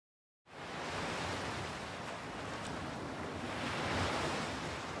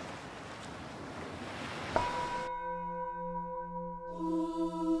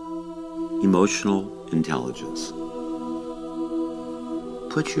Emotional intelligence.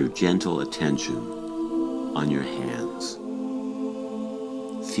 Put your gentle attention on your hands,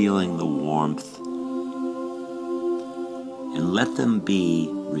 feeling the warmth, and let them be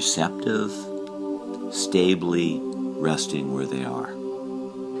receptive, stably resting where they are.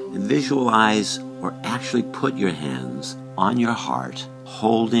 And visualize or actually put your hands on your heart,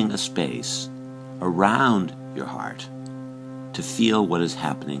 holding a space around your heart to feel what is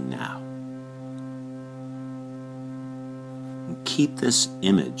happening now. And keep this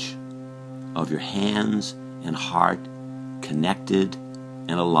image of your hands and heart connected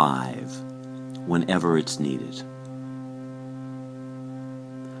and alive whenever it's needed.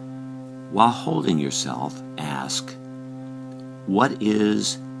 While holding yourself, ask, what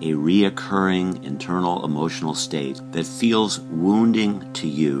is a reoccurring internal emotional state that feels wounding to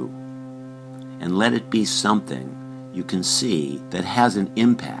you? And let it be something you can see that has an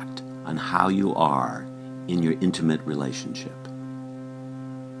impact on how you are in your intimate relationship.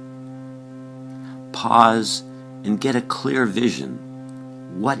 Pause and get a clear vision.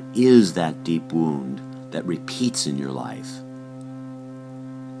 What is that deep wound that repeats in your life?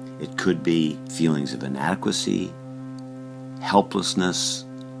 It could be feelings of inadequacy, helplessness,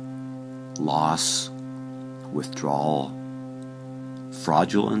 loss, withdrawal,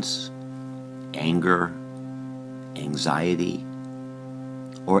 fraudulence, anger, anxiety,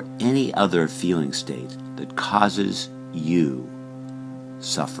 or any other feeling state that causes you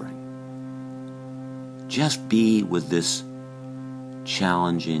suffering. Just be with this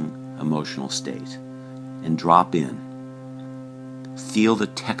challenging emotional state and drop in. Feel the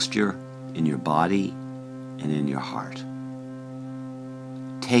texture in your body and in your heart.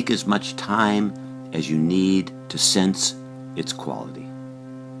 Take as much time as you need to sense its quality.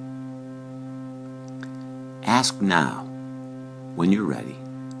 Ask now, when you're ready,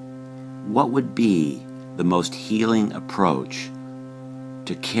 what would be the most healing approach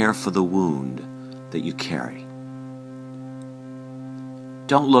to care for the wound that you carry?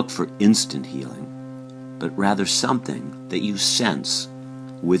 Don't look for instant healing, but rather something that you sense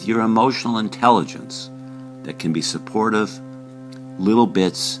with your emotional intelligence that can be supportive, little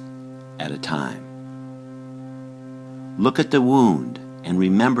bits at a time. Look at the wound and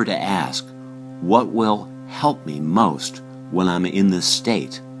remember to ask, what will help me most when I'm in this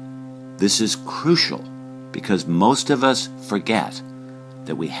state? This is crucial because most of us forget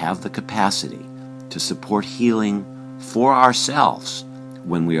that we have the capacity to support healing for ourselves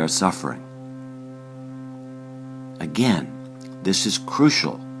when we are suffering. Again, this is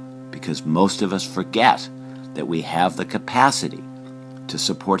crucial because most of us forget that we have the capacity to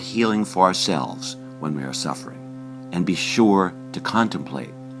support healing for ourselves when we are suffering. And be sure to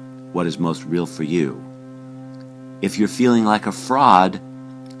contemplate what is most real for you. If you're feeling like a fraud,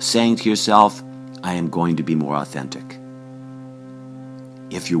 saying to yourself, I am going to be more authentic.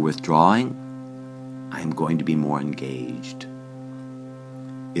 If you're withdrawing, I am going to be more engaged.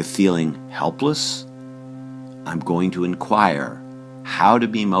 If feeling helpless, I'm going to inquire how to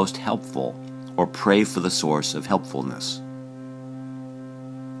be most helpful or pray for the source of helpfulness.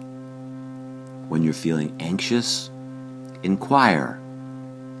 When you're feeling anxious, inquire,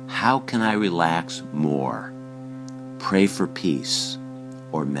 how can I relax more? Pray for peace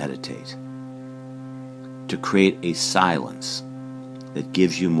or meditate. To create a silence that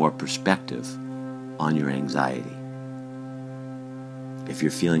gives you more perspective on your anxiety. If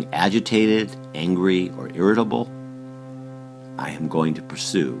you're feeling agitated, angry, or irritable, I am going to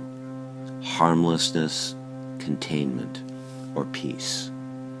pursue harmlessness, containment, or peace.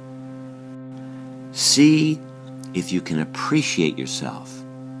 See if you can appreciate yourself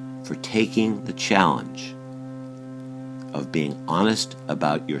for taking the challenge of being honest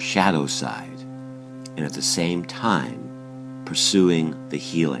about your shadow side and at the same time pursuing the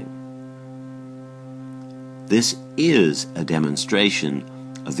healing. This is a demonstration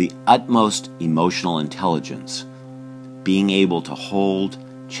of the utmost emotional intelligence, being able to hold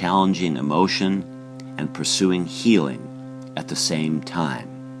challenging emotion and pursuing healing at the same time.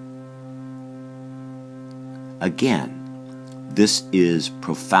 Again, this is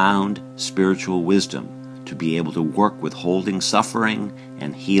profound spiritual wisdom to be able to work with holding suffering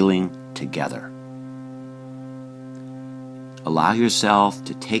and healing together. Allow yourself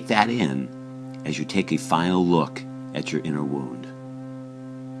to take that in as you take a final look at your inner wound.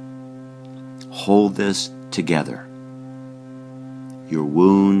 Hold this together, your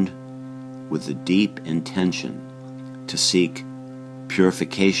wound, with the deep intention to seek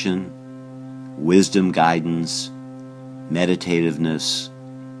purification, wisdom guidance, meditativeness,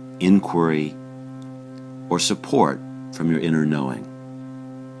 inquiry, or support from your inner knowing.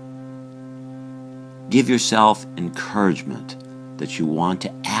 Give yourself encouragement that you want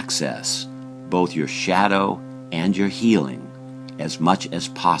to access both your shadow and your healing as much as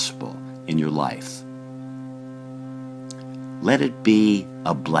possible in your life. Let it be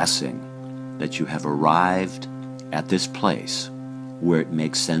a blessing that you have arrived at this place where it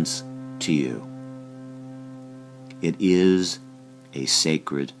makes sense to you. It is a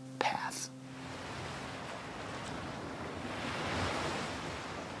sacred